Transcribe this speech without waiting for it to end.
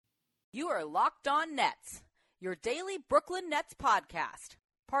You are Locked On Nets, your daily Brooklyn Nets podcast.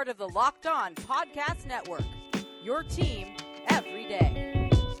 Part of the Locked On Podcast Network, your team every day.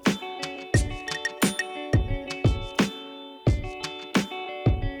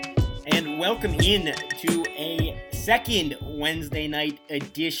 And welcome in to a second Wednesday night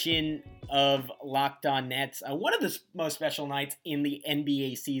edition of Locked On Nets. One of the most special nights in the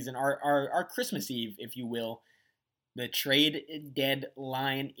NBA season, our Christmas Eve, if you will. The trade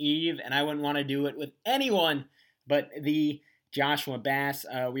deadline eve, and I wouldn't want to do it with anyone but the Joshua Bass.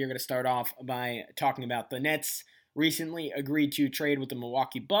 We are going to start off by talking about the Nets recently agreed to trade with the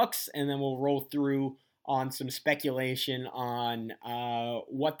Milwaukee Bucks, and then we'll roll through on some speculation on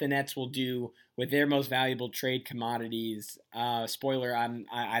what the Nets will do with their most valuable trade commodities. Spoiler,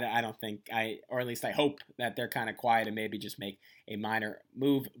 I don't think, or at least I hope that they're kind of quiet and maybe just make a minor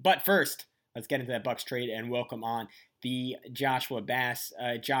move. But first, let's get into that Bucks trade and welcome on the Joshua Bass.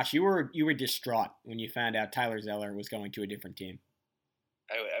 Josh, you were distraught when you found out Tyler Zeller was going to a different team.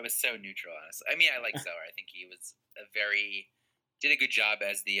 I was so neutral, honestly. I mean, I like Zeller. I think he was did a good job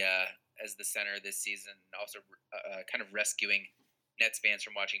as the center this season, and also kind of rescuing Nets fans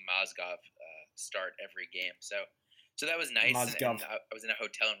from watching Mozgov start every game. So that was nice. And I was in a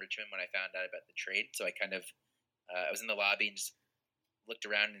hotel in Richmond when I found out about the trade. So I kind of I was in the lobby and just looked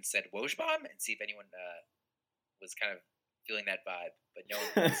around and said Wojbomb and see if anyone was kind of feeling that vibe, but no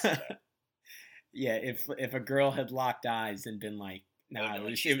one was. Yeah, if a girl had locked eyes and been like, it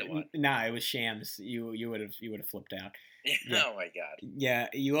was Shams, you would have flipped out. Yeah. Oh my god. Yeah,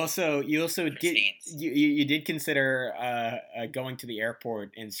 you also did you did consider going to the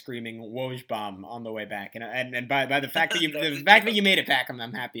airport and screaming Wojbomb on the way back, and by the fact that you made it back,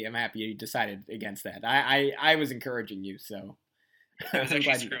 I'm happy you decided against that. I was encouraging you, so. I was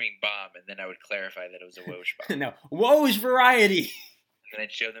actually screaming bomb, and then I would clarify that it was a Woj bomb. No, Woj variety. And then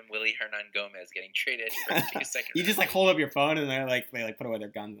I'd show them Willie Hernan Gomez getting traded for a second. You just hold up your phone, and they put away their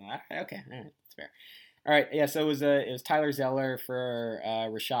guns. Okay, all right, that's fair. All right, yeah. So it was Tyler Zeller for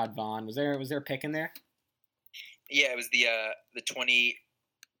Rashad Vaughn. Was there a pick in there? Yeah, it was the 20.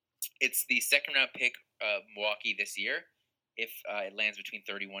 It's the second round pick of Milwaukee this year. If it lands between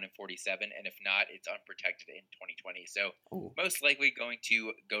 31 and 47, and if not, it's unprotected in 2020. So most likely going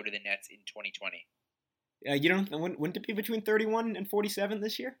to go to the Nets in 2020. Wouldn't it be between 31 and 47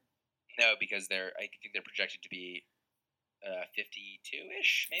 this year? No, because I think they're projected to be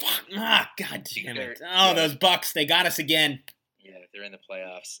 52-ish, maybe. God damn it! Those Bucks, they got us again. Yeah, they're in the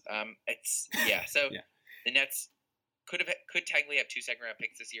playoffs. So yeah. The Nets could technically have 2 second round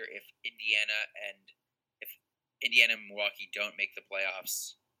picks this year if Indiana and Milwaukee don't make the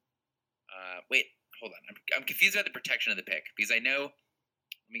playoffs. Wait, hold on. I'm confused about the protection of the pick because I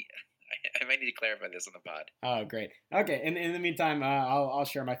might need to clarify this on the pod. Oh, great. Okay, and in the meantime, I'll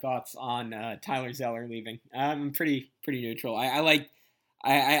share my thoughts on Tyler Zeller leaving. I'm pretty neutral.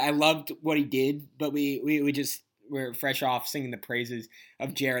 I loved what he did, but we're fresh off singing the praises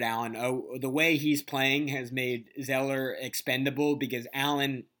of Jarrett Allen. The way he's playing has made Zeller expendable because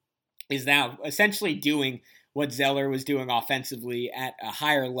Allen is now essentially doing what Zeller was doing offensively at a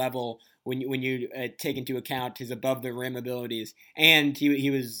higher level when you take into account his above the rim abilities, and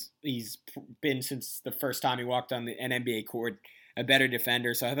he's been since the first time he walked on an NBA court a better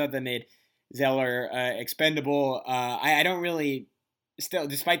defender. So I thought that made Zeller expendable. I don't really still,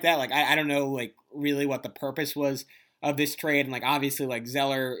 despite that, I don't know really what the purpose was of this trade, and obviously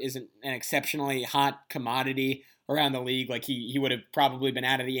Zeller isn't an exceptionally hot commodity around the league. He would have probably been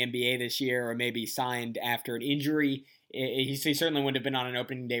out of the NBA this year or maybe signed after an injury. He certainly wouldn't have been on an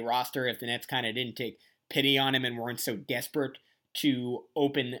opening day roster if the Nets kind of didn't take pity on him and weren't so desperate to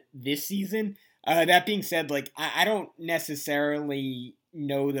open this season. That being said, I don't necessarily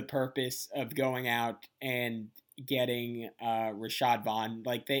know the purpose of going out and getting Rashad Vaughn.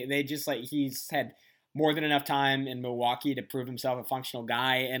 They just he's had more than enough time in Milwaukee to prove himself a functional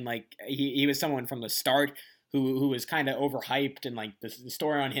guy, and he was someone from the start who was kind of overhyped, and the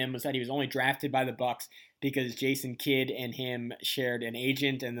story on him was that he was only drafted by the Bucks because Jason Kidd and him shared an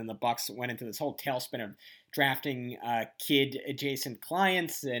agent, and then the Bucks went into this whole tailspin of drafting Kidd adjacent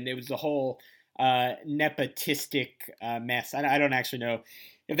clients, and it was the whole nepotistic mess. I don't actually know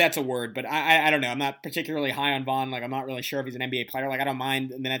if that's a word, but I don't know. I'm not particularly high on Vaughn. I'm not really sure if he's an NBA player. I don't mind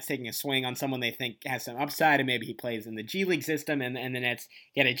the Nets taking a swing on someone they think has some upside, and maybe he plays in the G League system, and the Nets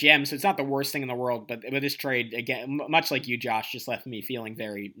get a gem. So it's not the worst thing in the world, but with this trade, again, much like you, Josh, just left me feeling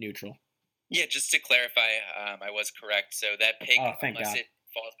very neutral. Yeah, just to clarify, I was correct. So that pick, unless it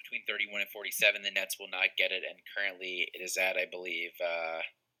falls between 31 and 47, the Nets will not get it, and currently it is at, I believe,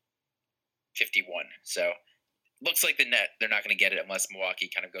 51. So looks like they're not going to get it unless Milwaukee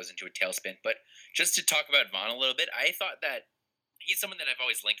kind of goes into a tailspin. But just to talk about Vaughn a little bit, I thought that he's someone that I've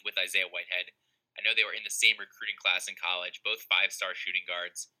always linked with Isaiah Whitehead. I know they were in the same recruiting class in college, both 5-star shooting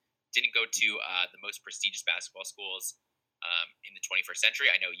guards. Didn't go to the most prestigious basketball schools in the 21st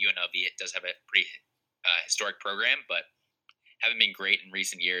century. I know UNLV does have a pretty historic program, but haven't been great in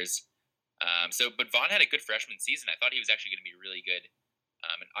recent years. But Vaughn had a good freshman season. I thought he was actually going to be really good.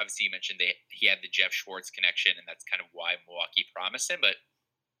 And obviously, you mentioned he had the Jeff Schwartz connection, and that's kind of why Milwaukee promised him. But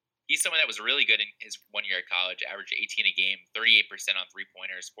he's someone that was really good in his 1 year at college, averaged 18 a game, 38% on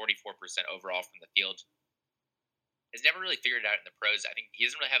three-pointers, 44% overall from the field. Has never really figured it out in the pros. I think he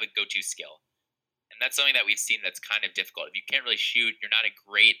doesn't really have a go-to skill. And that's something that we've seen that's kind of difficult. If you can't really shoot, you're not a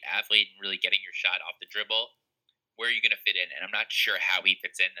great athlete in really getting your shot off the dribble, where are you going to fit in? And I'm not sure how he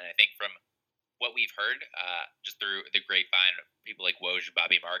fits in. And I think from what we've heard, just through the grapevine of people like Woj and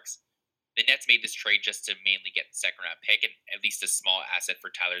Bobby Marks, the Nets made this trade just to mainly get the second-round pick and at least a small asset for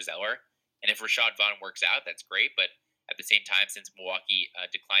Tyler Zeller. And if Rashad Vaughn works out, that's great. But at the same time, since Milwaukee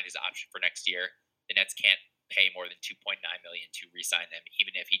declined his option for next year, the Nets can't pay more than $2.9 million to re-sign him,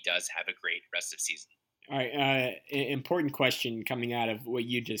 even if he does have a great rest of season. All right, important question coming out of what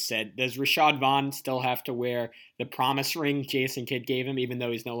you just said. Does Rashad Vaughn still have to wear the promise ring Jason Kidd gave him, even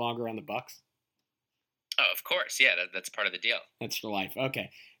though he's no longer on the Bucks? Oh, of course. Yeah, that's part of the deal. That's for life. Okay.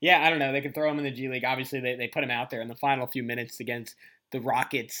 Yeah, I don't know. They could throw him in the G League. Obviously, they put him out there in the final few minutes against the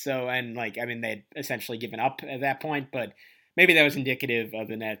Rockets. So, and they'd essentially given up at that point, but maybe that was indicative of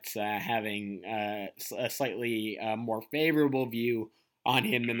the Nets having a slightly more favorable view on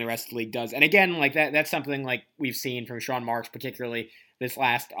him than the rest of the league does. And again, that's something like we've seen from Sean Marks, particularly this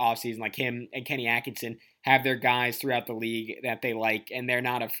last offseason, like him and Kenny Atkinson have their guys throughout the league that they like, and they're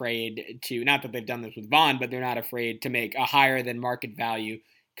not afraid to, not that they've done this with Vaughn, but they're not afraid to make a higher than market value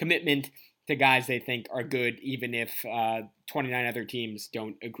commitment to guys they think are good, even if 29 other teams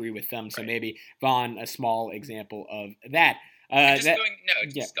don't agree with them. So maybe Vaughn, a small example of that. Also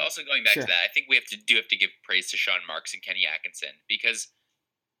going back to that, I think we have to give praise to Sean Marks and Kenny Atkinson, because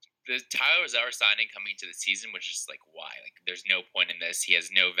the Tyler Zeller signing coming into the season was just like, why? Like, there's no point in this. He has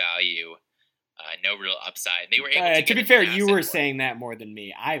no value, no real upside. They were able to be fair, you were saying that more than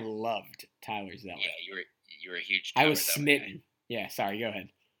me. I loved Tyler Zeller. Yeah, you were a huge Tyler I was smitten. Guy. Yeah, sorry, go ahead.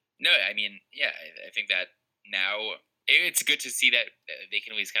 No, I mean, yeah, I think that now it's good to see that they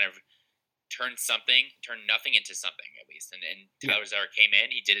can at least kind of turn nothing into something at least. And Tyler Zeller came in,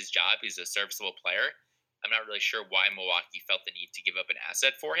 he did his job, he's a serviceable player. I'm not really sure why Milwaukee felt the need to give up an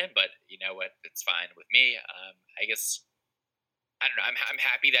asset for him, but you know what, it's fine with me. I guess, I don't know, I'm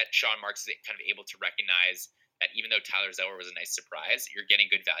happy that Sean Marks is kind of able to recognize that even though Tyler Zeller was a nice surprise, you're getting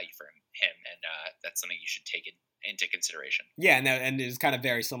good value for him, and that's something you should take into consideration. Yeah, and it's kind of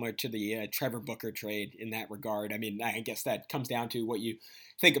very similar to the Trevor Booker trade in that regard. I mean, I guess that comes down to what you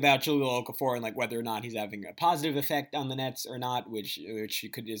think about Jahlil Okafor and like whether or not he's having a positive effect on the Nets or not, which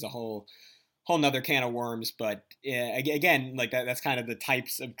is a whole nother can of worms. But again, like that's kind of the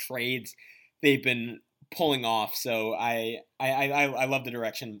types of trades they've been pulling off. So I love the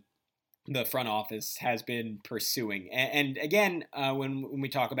direction the front office has been pursuing. And again, when we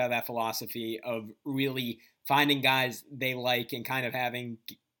talk about that philosophy of really finding guys they like and kind of having,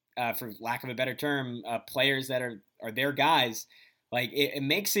 for lack of a better term, players that are their guys, like it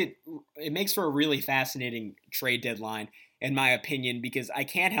makes for a really fascinating trade deadline, in my opinion, because I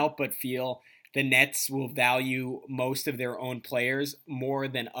can't help but feel the Nets will value most of their own players more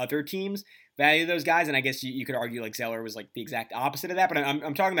than other teams value those guys. And I guess you could argue like Zeller was like the exact opposite of that, but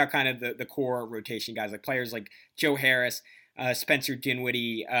I'm talking about kind of the core rotation guys, like players like Joe Harris, Spencer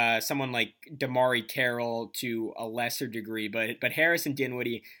Dinwiddie, someone like Damari Carroll to a lesser degree, but Harris and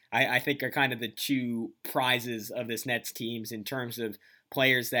Dinwiddie, I think are kind of the two prizes of this Nets teams in terms of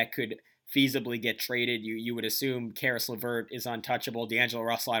players that could feasibly get traded. You would assume Karis LeVert is untouchable. D'Angelo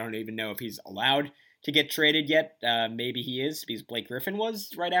Russell, I don't even know if he's allowed to get traded yet. Maybe he is, because Blake Griffin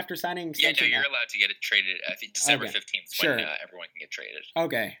was right after signing extension. Yeah, no, you're allowed to get it traded. I think December 15th when everyone can get traded.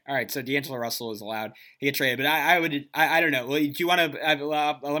 Okay, all right. So D'Angelo Russell is allowed to get traded, but I don't know. Do you want to?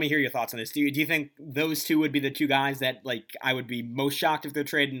 Let me hear your thoughts on this. Do you think those two would be the two guys that like I would be most shocked if they're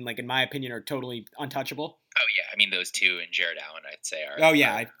traded, and like in my opinion are totally untouchable? Oh yeah, I mean those two and Jared Allen, I'd say are. Oh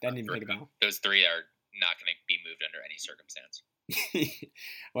yeah, I didn't even think about them. Those three are not going to be moved under any circumstance.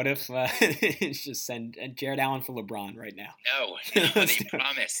 What if just send Jared Allen for LeBron right now? No, they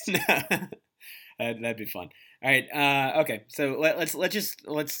promised. That'd be fun. All right. Okay. So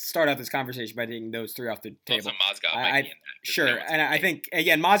let's start out this conversation by taking those three off the table. Also, Mozgov might be in that. Sure. And I think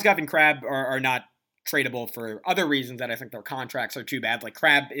again, Mozgov and Crabbe are not tradable for other reasons that I think their contracts are too bad. Like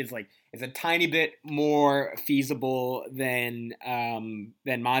Crabbe is a tiny bit more feasible than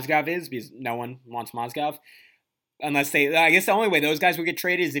Mozgov is, because no one wants Mozgov unless I guess the only way those guys would get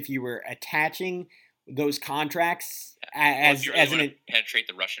traded is if you were attaching those contracts if you really want to penetrate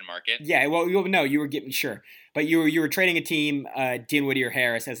the Russian market. Yeah, well, no, you were getting sure, but you were trading a team, Dinwiddie or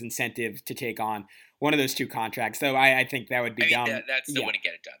Harris, as incentive to take on one of those two contracts. So I think that would be dumb. That still wouldn't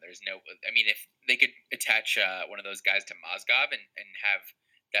get it done. There's no. I mean, if they could attach one of those guys to Mozgov and have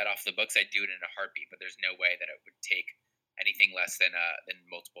that off the books, I'd do it in a heartbeat. But there's no way that it would take anything less than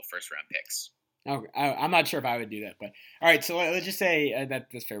multiple first round picks. Oh, I'm not sure if I would do that, but all right. So let's just say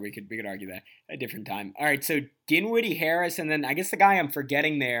that's fair. We could argue that a different time. All right. So Dinwiddie, Harris, and then I guess the guy I'm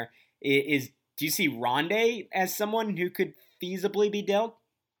forgetting there is do you see Rondae as someone who could feasibly be dealt?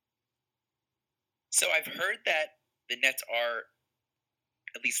 So I've heard that the Nets are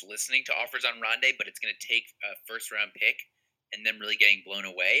at least listening to offers on Rondae, but it's going to take a first round pick and them really getting blown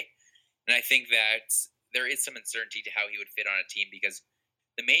away. And I think that there is some uncertainty to how he would fit on a team because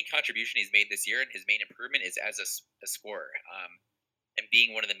the main contribution he's made this year and his main improvement is as a scorer and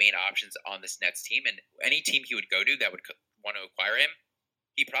being one of the main options on this Nets team. And any team he would go to that would want to acquire him,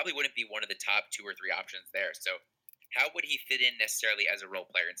 he probably wouldn't be one of the top 2 or 3 options there. So how would he fit in necessarily as a role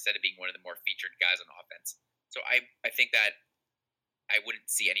player instead of being one of the more featured guys on offense? So I think that I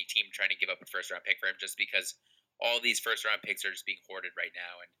wouldn't see any team trying to give up a first-round pick for him just because all these first-round picks are just being hoarded right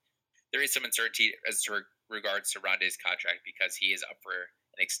now. And there is some uncertainty as to regards to Rondae's contract because he is up for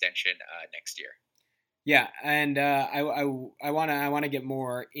an extension next year. Yeah, and I want to get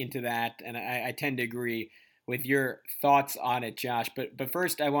more into that, and I tend to agree with your thoughts on it, Josh. But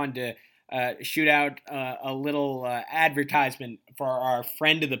first, I wanted to shoot out a little advertisement for our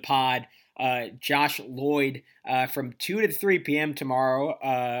friend of the pod, Josh Lloyd, from 2 to 3 p.m. tomorrow.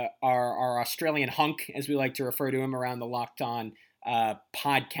 Our Australian hunk, as we like to refer to him around the Locked On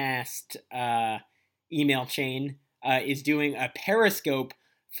podcast email chain, is doing a Periscope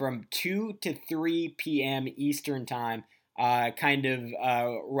from 2 to 3 p.m. Eastern time,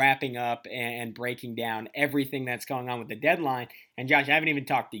 wrapping up and breaking down everything that's going on with the deadline. And Josh, I haven't even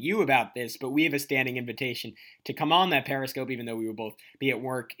talked to you about this, but we have a standing invitation to come on that Periscope, even though we will both be at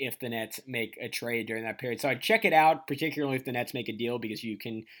work if the Nets make a trade during that period. So I'd check it out, particularly if the Nets make a deal, because you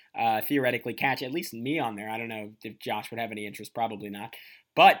can theoretically catch at least me on there. I don't know if Josh would have any interest, probably not.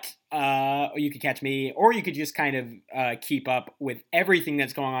 But you could catch me, or you could just keep up with everything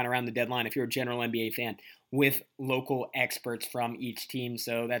that's going on around the deadline if you're a general NBA fan with local experts from each team.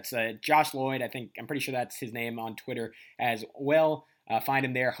 So that's Josh Lloyd. I'm pretty sure that's his name on Twitter as well. Find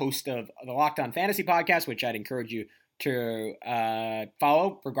him there, host of the Locked On Fantasy podcast, which I'd encourage you to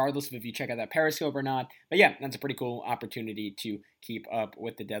follow, regardless of if you check out that Periscope or not. But yeah, that's a pretty cool opportunity to keep up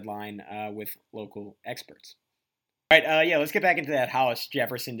with the deadline with local experts. All right, let's get back into that Hollis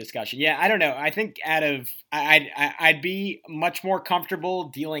Jefferson discussion. Yeah, I don't know. I think I'd be much more comfortable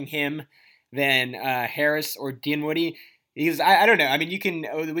dealing him than Harris or Dinwiddie, because I don't know. I mean,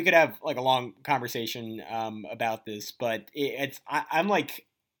 we could have like a long conversation about this, but I'm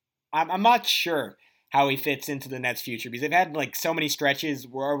not sure how he fits into the Nets' future, because they've had like so many stretches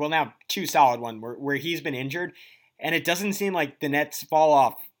now 2 solid ones where he's been injured, and it doesn't seem like the Nets fall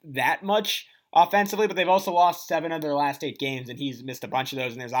off that much offensively, but they've also lost 7 of their last 8 games, and he's missed a bunch of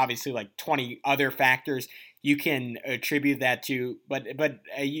those, and there's obviously like 20 other factors you can attribute that to, but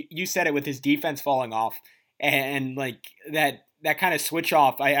you said it with his defense falling off, and like that kind of switch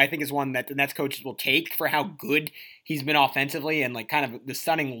off, I think is one that the Nets coaches will take for how good he's been offensively, and like kind of the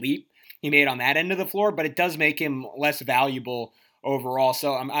stunning leap he made on that end of the floor, but it does make him less valuable overall.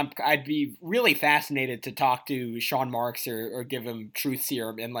 So I'd be really fascinated to talk to Sean Marks or give him truth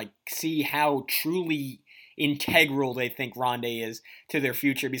serum and like see how truly integral they think Rondae is to their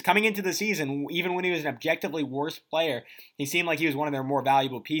future. Because coming into the season, even when he was an objectively worse player, he seemed like he was one of their more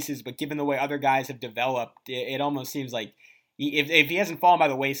valuable pieces. But given the way other guys have developed, it almost seems like if he hasn't fallen by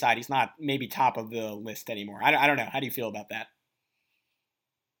the wayside, he's not maybe top of the list anymore. I don't know. How do you feel about that?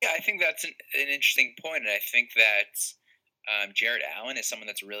 Yeah, I think that's an interesting point, and I think that Jarrett Allen is someone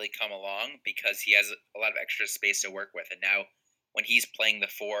that's really come along because he has a lot of extra space to work with. And now when he's playing the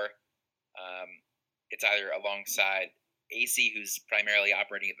 4, it's either alongside AC, who's primarily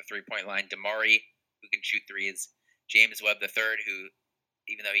operating at the 3-point line, Damari, who can shoot threes, James Webb III, who,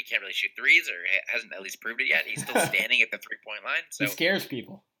 even though he can't really shoot threes or hasn't at least proved it yet, he's still standing at the 3-point line. So he scares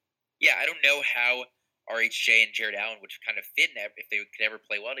people. Yeah, I don't know how RHJ and Jarrett Allen would kind of fit in if they could ever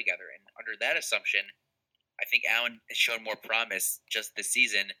play well together. And under that assumption, I think Allen has shown more promise just this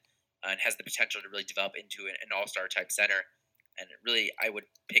season and has the potential to really develop into an all-star type center. And really, I would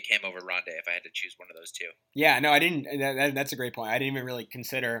pick him over Rondé if I had to choose one of those two. Yeah, no, I didn't. That's a great point. I didn't even really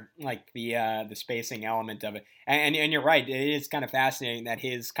consider like the spacing element of it. And you're right. It is kind of fascinating that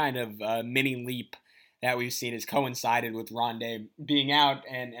his kind of mini leap that we've seen has coincided with Rondé being out,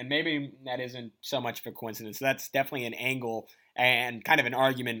 and maybe that isn't so much of a coincidence. So that's definitely an angle and kind of an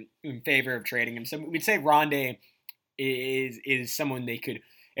argument in favor of trading him. So we'd say Rondé is someone they could.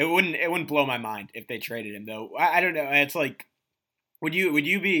 It wouldn't blow my mind if they traded him though. I don't know. It's like would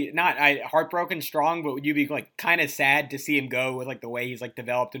you be not heartbroken strong, but would you be like kind of sad to see him go with like the way he's like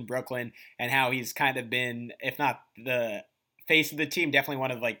developed in Brooklyn and how he's kind of been, if not the face of the team, definitely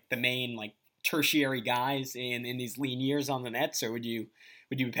one of like the main like tertiary guys in these lean years on the Nets, or would you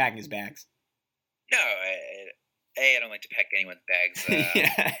be packing his bags? No, I don't like to pack anyone's bags.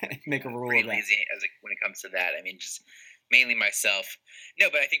 Yeah, make a rule pretty of that. lazy when it comes to that. I mean, just mainly myself. No,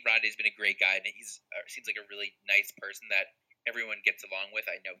 but I think Rondé's been a great guy, and he's seems like a really nice person that everyone gets along with.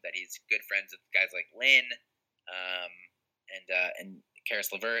 I know that he's good friends with guys like Lynn, and Karis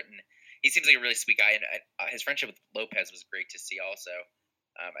LeVert, and he seems like a really sweet guy. And his friendship with Lopez was great to see. Also,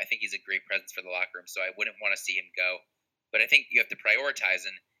 I think he's a great presence for the locker room. So I wouldn't want to see him go. But I think you have to prioritize,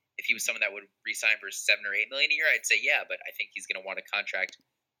 and if he was someone that would resign for $7 or $8 million a year, I'd say yeah. But I think he's going to want a contract,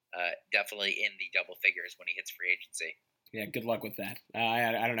 definitely in the double figures when he hits free agency. Yeah, good luck with that.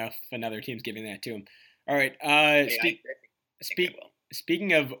 I don't know if another team's giving that to him. All right. I think I will.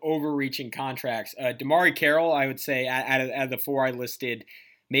 Speaking of overreaching contracts, DeMarre Carroll, I would say out of the four I listed,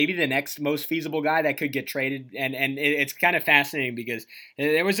 maybe the next most feasible guy that could get traded. And it's kind of fascinating because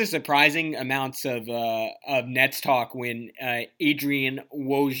there was a surprising amounts of Nets talk when Adrian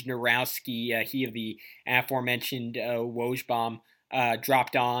Wojnarowski, he of the aforementioned Woj bomb,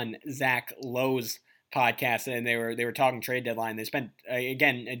 dropped on Zach Lowe's podcast, and they were talking trade deadline. They spent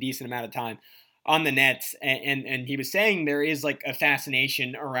again a decent amount of time on the Nets, and he was saying there is like a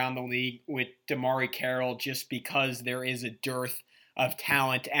fascination around the league with DeMarre Carroll just because there is a dearth of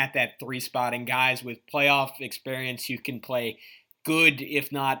talent at that three spot and guys with playoff experience who can play good,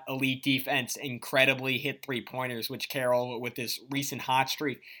 if not elite defense, incredibly hit three-pointers, which Carroll, with this recent hot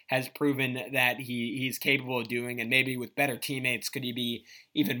streak, has proven that he's capable of doing, and maybe with better teammates could he be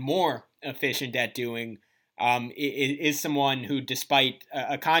even more efficient at doing. Is someone who, despite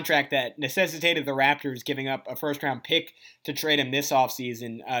a contract that necessitated the Raptors giving up a first-round pick to trade him this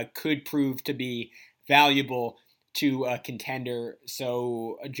offseason, could prove to be valuable to a contender.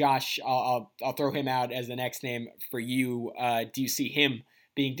 So, Josh, I'll throw him out as the next name for you. Do you see him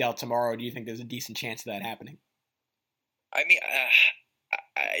being dealt tomorrow? Or do you think there's a decent chance of that happening? I mean,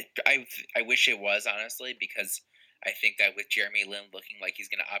 I wish it was, honestly, because I think that with Jeremy Lin looking like he's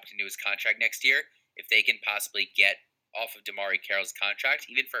going to opt into his contract next year, if they can possibly get off of DeMarre Carroll's contract,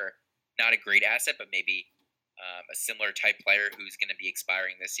 even for not a great asset, but maybe a similar type player who's going to be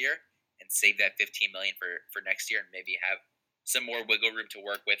expiring this year, and save that $15 million for next year, and maybe have some more wiggle room to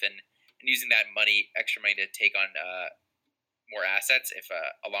work with, and using that extra money to take on more assets, if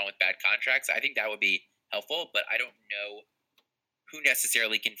along with bad contracts, I think that would be helpful. But I don't know who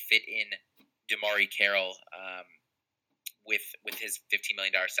necessarily can fit in DeMarre Carroll with his $15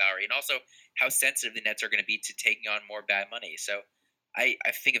 million salary, and also how sensitive the Nets are going to be to taking on more bad money. So I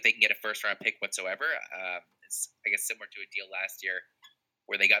think if they can get a first round pick whatsoever, it's I guess similar to a deal last year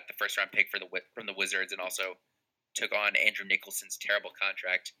where they got the first round pick from the Wizards and also took on Andrew Nicholson's terrible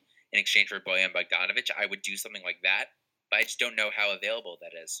contract in exchange for Bojan Bogdanovic, I would do something like that. But I just don't know how available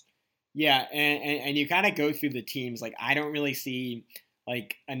that is. Yeah, and you kind of go through the teams. Like, I don't really see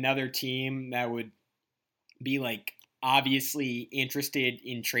like another team that would be like obviously interested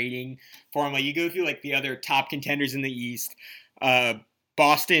in trading for him. Like, you go through like the other top contenders in the East.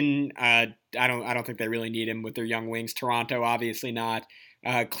 Boston, I don't think they really need him with their young wings. Toronto, obviously not.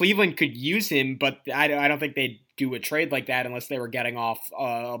 Cleveland could use him, but I don't think they'd do a trade like that unless they were getting off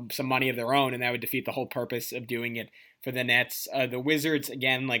some money of their own, and that would defeat the whole purpose of doing it for the Nets. The Wizards,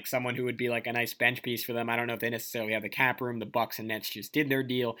 again, like someone who would be like a nice bench piece for them. I don't know if they necessarily have the cap room. The Bucks and Nets just did their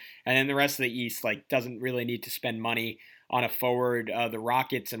deal, and then the rest of the East like doesn't really need to spend money on a forward. The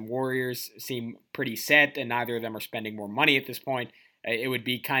Rockets and Warriors seem pretty set, and neither of them are spending more money at this point. It would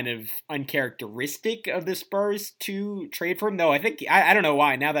be kind of uncharacteristic of the Spurs to trade for him, though. I think I don't know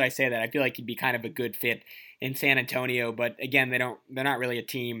why. Now that I say that, I feel like he'd be kind of a good fit in San Antonio. But again, they're not really a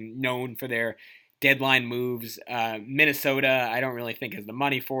team known for their deadline moves. Minnesota, I don't really think has the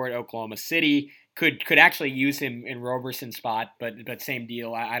money for it. Oklahoma City could actually use him in Roberson's spot, but same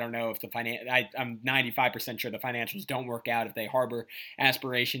deal. I don't know if I'm 95% sure the financials don't work out if they harbor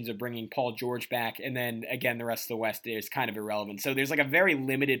aspirations of bringing Paul George back, and then again the rest of the West is kind of irrelevant. So there's like a very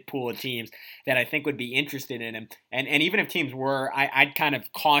limited pool of teams that I think would be interested in him, and even if teams were, I'd kind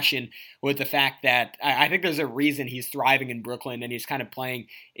of caution with the fact that I think there's a reason he's thriving in Brooklyn and he's kind of playing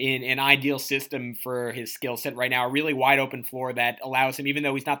in an ideal system for his skill set right now. A really wide open floor that allows him, even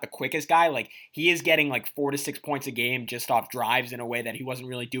though he's not the quickest guy, like he is getting like 4 to 6 points a game just off drives in a way that he wasn't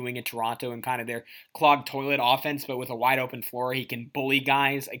really doing in Toronto and kind of their clogged toilet offense. But with a wide open floor, he can bully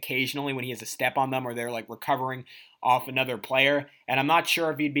guys occasionally when he has a step on them or they're like recovering off another player. And I'm not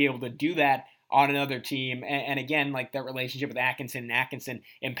sure if he'd be able to do that on another team. And again, like that relationship with Atkinson and Atkinson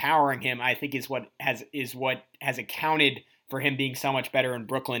empowering him, I think is what has accounted for him being so much better in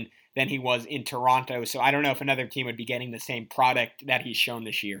Brooklyn than he was in Toronto. So I don't know if another team would be getting the same product that he's shown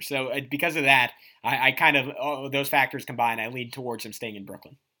this year. So because of that, I kind of, those factors combined, I lean towards him staying in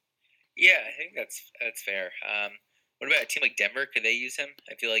Brooklyn. Yeah, I think that's fair. What about a team like Denver? Could they use him?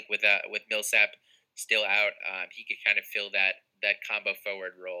 I feel like with Millsap still out, he could kind of fill that combo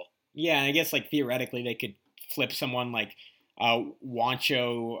forward role. Yeah, I guess like theoretically they could flip someone like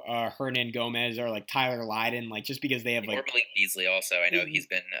Juancho Hernan-Gomez or like Tyler Lydon, like just because they have like Malik Beasley also. I know he's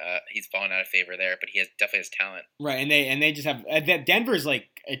fallen out of favor there, but he definitely has talent. Right, and they just have Denver's like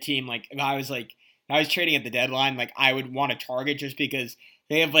a team like if I was trading at the deadline, like I would want to target just because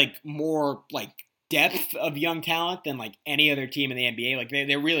they have like more like depth of young talent than like any other team in the NBA. Like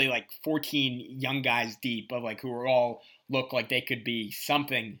they're really like 14 young guys deep of like who are all look like they could be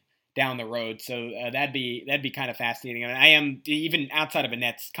something down the road. So that'd be kind of fascinating. And I am, even outside of a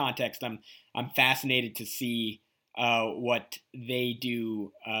Nets context, I'm fascinated to see what they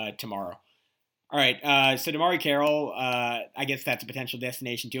do tomorrow. All right, so DeMarre Carroll, I guess that's a potential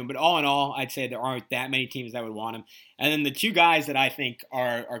destination to him. But all in all, I'd say there aren't that many teams that would want him. And then the two guys that I think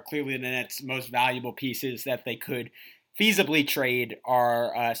are clearly the Nets' most valuable pieces that they could feasibly trade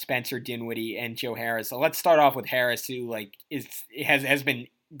are Spencer Dinwiddie and Joe Harris. So let's start off with Harris, who like has been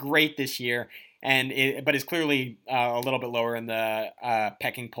great this year, but is clearly a little bit lower in the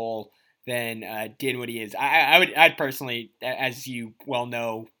pecking poll than Dinwiddie is. I'd personally, as you well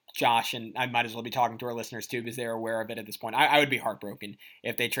know, Josh, and I might as well be talking to our listeners too because they're aware of it at this point. I would be heartbroken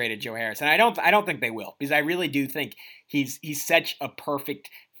if they traded Joe Harris, and I don't think they will, because I really do think he's such a perfect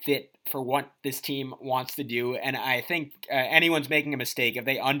fit for what this team wants to do, and I think anyone's making a mistake if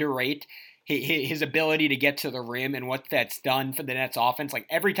they underrate his ability to get to the rim and what that's done for the Nets offense. Like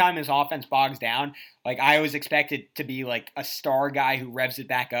every time his offense bogs down, like I always expect it to be like a star guy who revs it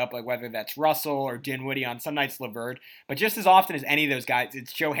back up, like whether that's Russell or Dinwiddie, on some nights LeVert. But just as often as any of those guys,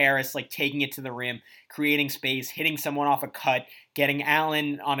 it's Joe Harris like taking it to the rim, creating space, hitting someone off a cut, getting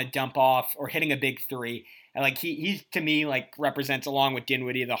Allen on a dump off, or hitting a big three. And like he to me like represents, along with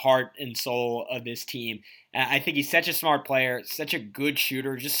Dinwiddie, the heart and soul of this team. I think he's such a smart player, such a good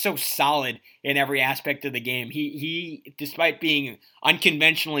shooter, just so solid in every aspect of the game. He despite being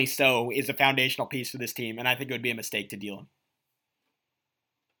unconventionally so, is a foundational piece for this team, and I think it would be a mistake to deal him.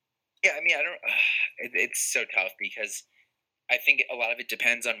 Yeah, I mean, it's so tough because I think a lot of it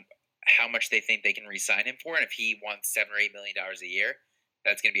depends on how much they think they can re-sign him for, and if he wants $7 or $8 million a year,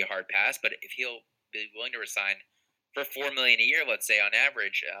 that's going to be a hard pass. But if he'll be willing to resign for $4 million a year, let's say on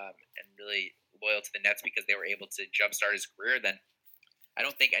average, and really loyal to the Nets because they were able to jumpstart his career, then I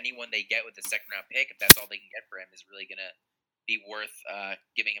don't think anyone they get with the second round pick, if that's all they can get for him, is really going to be worth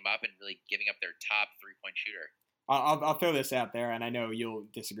giving him up and really giving up their top 3-point shooter. I'll throw this out there, and I know you'll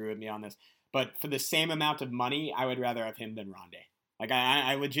disagree with me on this, but for the same amount of money, I would rather have him than Rondae. Like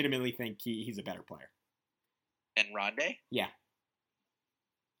I legitimately think he's a better player. And Rondae? Yeah.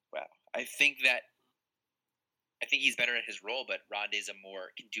 Well, I think he's better at his role, but Rondae's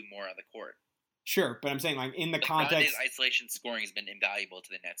can do more on the court. Sure, but I'm saying like in the context, Rondae's isolation scoring has been invaluable to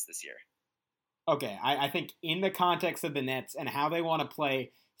the Nets this year. Okay, I think in the context of the Nets and how they want to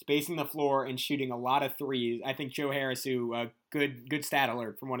play, spacing the floor and shooting a lot of threes, I think Joe Harris, who good stat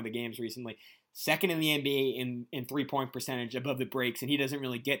alert from one of the games recently, second in the NBA in 3-point percentage above the breaks, and he doesn't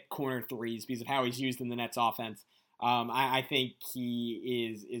really get corner threes because of how he's used in the Nets offense. I think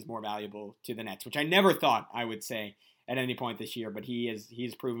he is more valuable to the Nets, which I never thought I would say at any point this year, but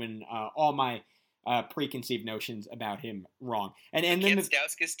he's proven all my preconceived notions about him wrong. And can then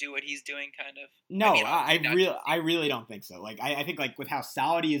Stauskas do what he's doing, kind of? No, I really don't think so. Like I think like with how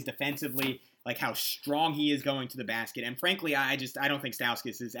solid he is defensively, like how strong he is going to the basket, and frankly, I don't think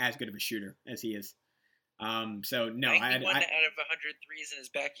Stauskas is as good of a shooter as he is. So no, 91 out of 100 threes in his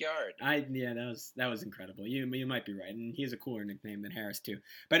backyard. Yeah, that was incredible. You might be right, and he has a cooler nickname than Harris too.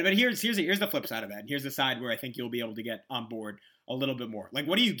 But here's the flip side of that. Here's the side where I think you'll be able to get on board a little bit more. Like,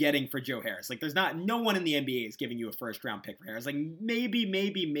 what are you getting for Joe Harris? Like, there's no one in the NBA is giving you a first round pick for Harris. Like,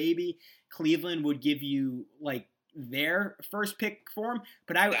 maybe Cleveland would give you like their first pick for him,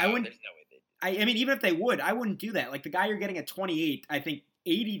 but I wouldn't. There's no way they. I mean, even if they would, I wouldn't do that. Like, the guy you're getting at 28, I think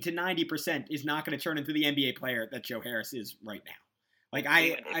 80 to 90% is not going to turn into the NBA player that Joe Harris is right now. Like,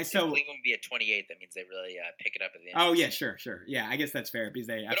 if Cleveland would be at 28, that means they really pick it up at the end. Oh yeah, sure. Yeah, I guess that's fair because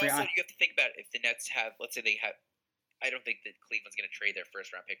they. But also, you have to think about if the Nets have, let's say they have. I don't think that Cleveland's going to trade their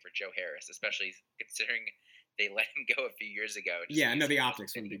first round pick for Joe Harris, especially considering they let him go a few years ago. Yeah, no, the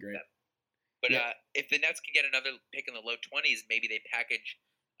optics wouldn't be great. But if the Nets can get another pick in the low 20s, maybe they package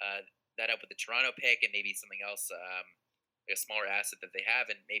that up with the Toronto pick and maybe something else. A smaller asset that they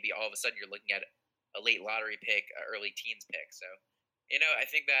have, and maybe all of a sudden you're looking at a late lottery pick, early teens pick. So, I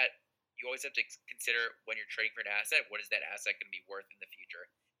think that you always have to consider when you're trading for an asset, what is that asset going to be worth in the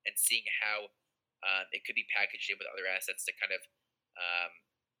future, and seeing how it could be packaged in with other assets to kind of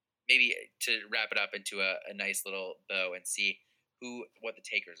maybe to wrap it up into a nice little bow and see what the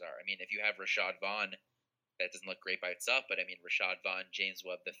takers are. I mean, if you have Rashad Vaughn, that doesn't look great by itself, but I mean, Rashad Vaughn, James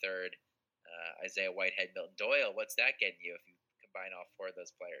Webb III, Isaiah Whitehead, Milton Doyle. What's that getting you if you combine all four of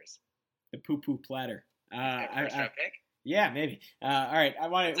those players? The poo-poo platter. First round pick? Yeah, maybe. All right, I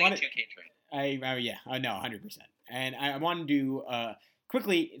want to. Like a 2K trade. No, 100%. And I wanted to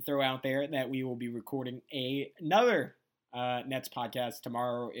quickly throw out there that we will be recording another Nets podcast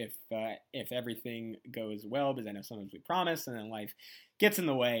tomorrow if everything goes well, because I know sometimes we promise and then life gets in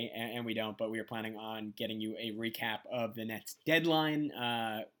the way and we don't. But we are planning on getting you a recap of the Nets deadline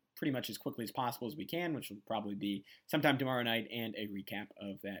pretty much as quickly as possible as we can, which will probably be sometime tomorrow night, and a recap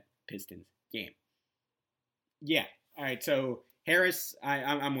of that Pistons game. Yeah. All right. So Harris,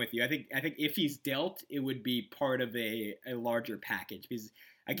 I'm with you. I think if he's dealt, it would be part of a larger package because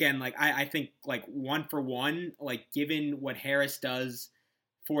again, like I think like one for one, like given what Harris does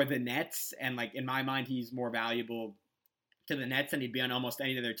for the Nets, and like in my mind, he's more valuable to the Nets than he'd be on almost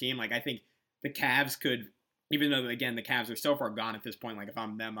any other team. Like I think the Cavs could. Even though, again, the Cavs are so far gone at this point, like if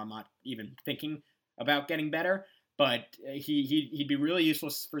I'm them, I'm not even thinking about getting better. But he'd be really useful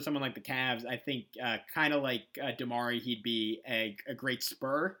for someone like the Cavs. I think kind of like Damari, he'd be a great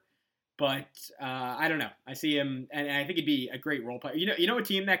Spur. But I don't know. I see him, and I think he'd be a great role player. You know a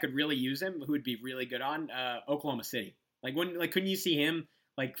team that could really use him, who would be really good on Oklahoma City. Couldn't you see him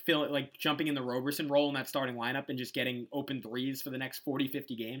jumping in the Roberson role in that starting lineup and just getting open threes for the next 40,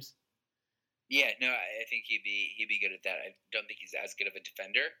 50 games? Yeah, no, I think he'd be good at that. I don't think he's as good of a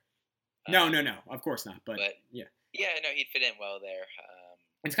defender. No, of course not. But yeah, no, he'd fit in well there.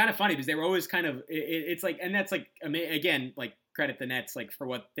 It's kind of funny because they were always kind of it's like, and that's like again, like credit the Nets like for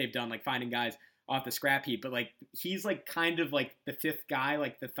what they've done, like finding guys off the scrap heap. But like he's like kind of like the fifth guy,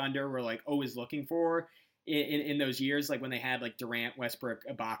 like the Thunder were like always looking for in those years, like when they had like Durant, Westbrook,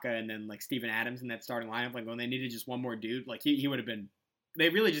 Ibaka, and then like Steven Adams in that starting lineup. Like when they needed just one more dude, like he would have been. They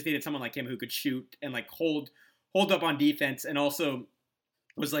really just needed someone like him who could shoot and like hold up on defense, and also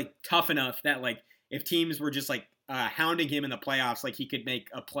was like tough enough that like if teams were just like hounding him in the playoffs, like he could make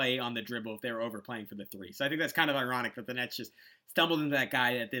a play on the dribble if they were overplaying for the three. So I think that's kind of ironic that the Nets just stumbled into that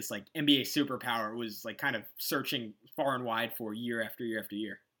guy that this like NBA superpower was like kind of searching far and wide for year after year after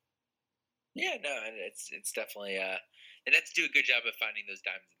year. Yeah, no, and it's definitely the Nets do a good job of finding those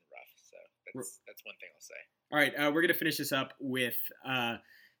diamonds in the rough. So that's one thing I'll say. All right, we're going to finish this up with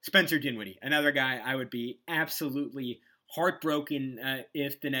Spencer Dinwiddie, another guy I would be absolutely heartbroken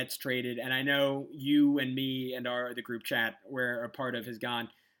if the Nets traded. And I know you and me and the group chat we're a part of has gone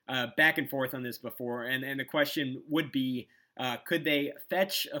back and forth on this before. And the question would be, could they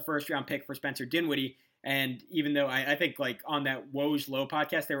fetch a first-round pick for Spencer Dinwiddie? And even though I think like on that Woj Low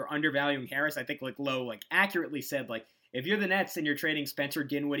podcast, they were undervaluing Harris, I think like Low like accurately said like, if you're the Nets and you're trading Spencer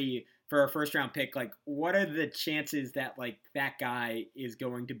Dinwiddie for a first-round pick, like, what are the chances that, like, that guy is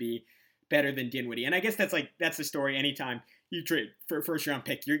going to be better than Dinwiddie? And I guess that's the story anytime you trade for a first-round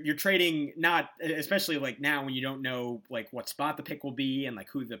pick. You're trading not, especially, like, now when you don't know, like, what spot the pick will be and, like,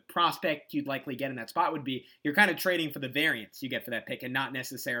 who the prospect you'd likely get in that spot would be. You're kind of trading for the variance you get for that pick and not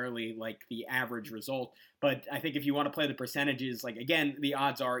necessarily, like, the average result. But I think if you want to play the percentages, like, again, the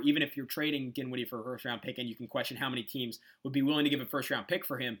odds are, even if you're trading Dinwiddie for a first-round pick and you can question how many teams would be willing to give a first-round pick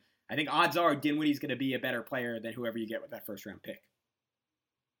for him, I think odds are Dinwiddie's going to be a better player than whoever you get with that first-round pick.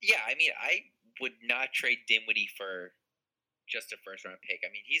 Yeah, I mean, I would not trade Dinwiddie for just a first-round pick.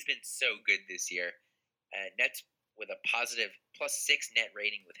 I mean, he's been so good this year. Nets with a positive +6 net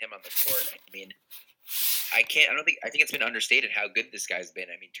rating with him on the court. I mean, I think it's been understated how good this guy's been.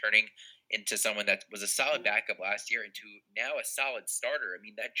 I mean, turning into someone that was a solid backup last year into now a solid starter. I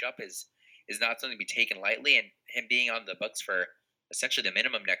mean, that jump is not something to be taken lightly, and him being on the books for essentially the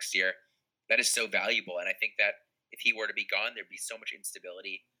minimum next year, that is so valuable. And I think that if he were to be gone, there'd be so much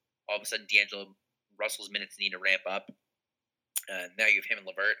instability. All of a sudden, D'Angelo Russell's minutes need to ramp up. Now you have him and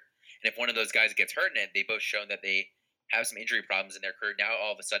LeVert, and if one of those guys gets hurt, and they both shown that they have some injury problems in their career, now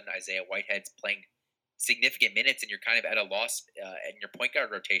all of a sudden Isaiah Whitehead's playing significant minutes, and you're kind of at a loss in your point guard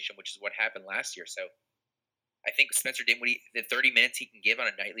rotation, which is what happened last year. So I think Spencer Dinwiddie, the 30 minutes he can give on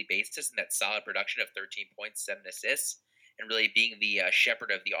a nightly basis, and that solid production of 13 points, 7 assists, and really being the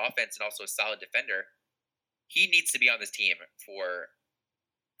shepherd of the offense and also a solid defender, he needs to be on this team for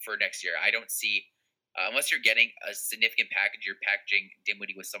next year. I don't see unless you're getting a significant package, you're packaging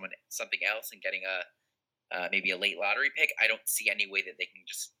Dinwiddie with something else and getting a maybe a late lottery pick. I don't see any way that they can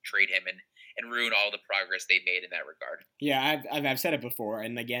just trade him and ruin all the progress they've made in that regard. Yeah, I've said it before,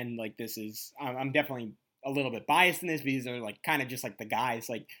 and again, like this is I'm definitely a little bit biased in this because they're like kind of just like the guys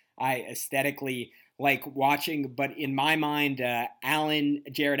like I aesthetically like watching, but in my mind,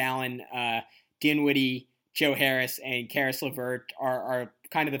 Jared Allen, Dinwiddie, Joe Harris, and Karis LeVert are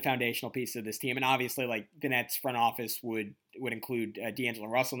kind of the foundational piece of this team, and obviously, like the Nets front office would include D'Angelo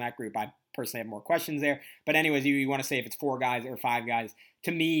Russell in that group. I personally have more questions there, but anyways, you want to say if it's 4 guys or 5 guys.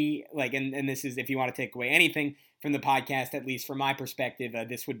 To me, like, and this is if you want to take away anything from the podcast, at least from my perspective,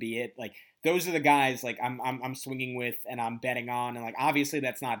 this would be it. Like, those are the guys like I'm swinging with and I'm betting on, and like obviously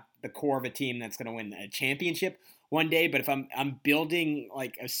that's not the core of a team that's going to win a championship one day. But if I'm building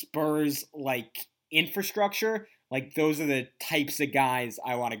like a Spurs like infrastructure, like those are the types of guys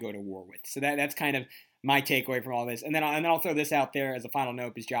I want to go to war with. So that's kind of my takeaway from all this. And then I'll throw this out there as a final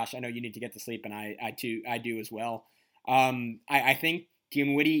note, because Josh, I know you need to get to sleep, and I do as well. I think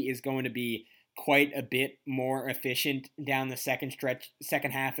Dinwiddie is going to be quite a bit more efficient down the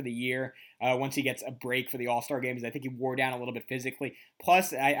second half of the year once he gets a break for the All-Star games. I think he wore down a little bit physically.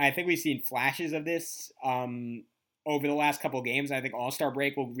 Plus, I think we've seen flashes of this over the last couple of games. I think All-Star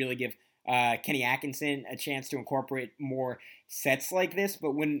break will really give Kenny Atkinson a chance to incorporate more sets like this.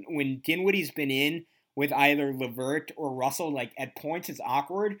 But when Dinwiddie's been in with either LeVert or Russell, like at points it's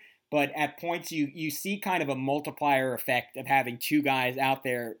awkward, but at points you see kind of a multiplier effect of having 2 guys out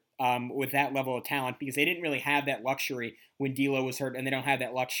there with that level of talent, because they didn't really have that luxury when D'Lo was hurt, and they don't have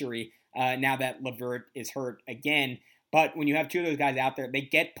that luxury now that LeVert is hurt again. But when you have 2 of those guys out there, they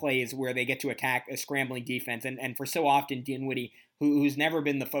get plays where they get to attack a scrambling defense. And for so often, Dinwiddie, who's never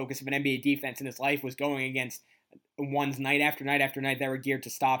been the focus of an NBA defense in his life, was going against ones night after night after night that were geared to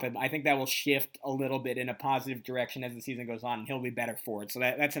stop him. I think that will shift a little bit in a positive direction as the season goes on, and he'll be better for it. So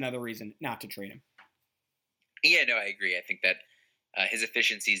that's another reason not to trade him. Yeah, no, I agree. I think that his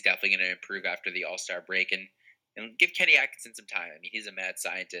efficiency is definitely going to improve after the All-Star break, and give Kenny Atkinson some time. I mean, he's a mad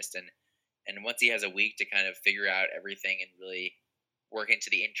scientist, and once he has a week to kind of figure out everything and really work into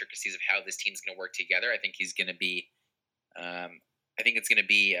the intricacies of how this team's going to work together, I think he's going to be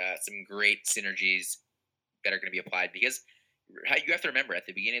some great synergies that are going to be applied, because you have to remember at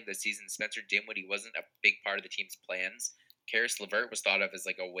the beginning of the season, Spencer Dinwiddie wasn't a big part of the team's plans. Karis LeVert was thought of as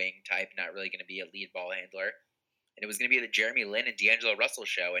like a wing type, not really going to be a lead ball handler. And it was going to be the Jeremy Lin and D'Angelo Russell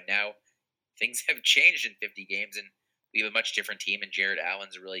show. And now things have changed in 50 games, and we have a much different team, and Jared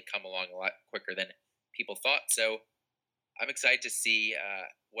Allen's really come along a lot quicker than people thought. So I'm excited to see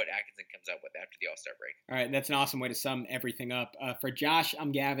what Atkinson comes up with after the All-Star break. All right, that's an awesome way to sum everything up. For Josh,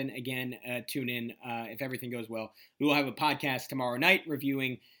 I'm Gavin. Again, tune in if everything goes well. We will have a podcast tomorrow night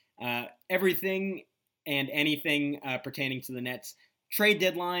reviewing everything and anything pertaining to the Nets trade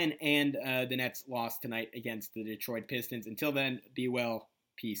deadline and the Nets loss tonight against the Detroit Pistons. Until then, be well.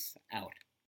 Peace out.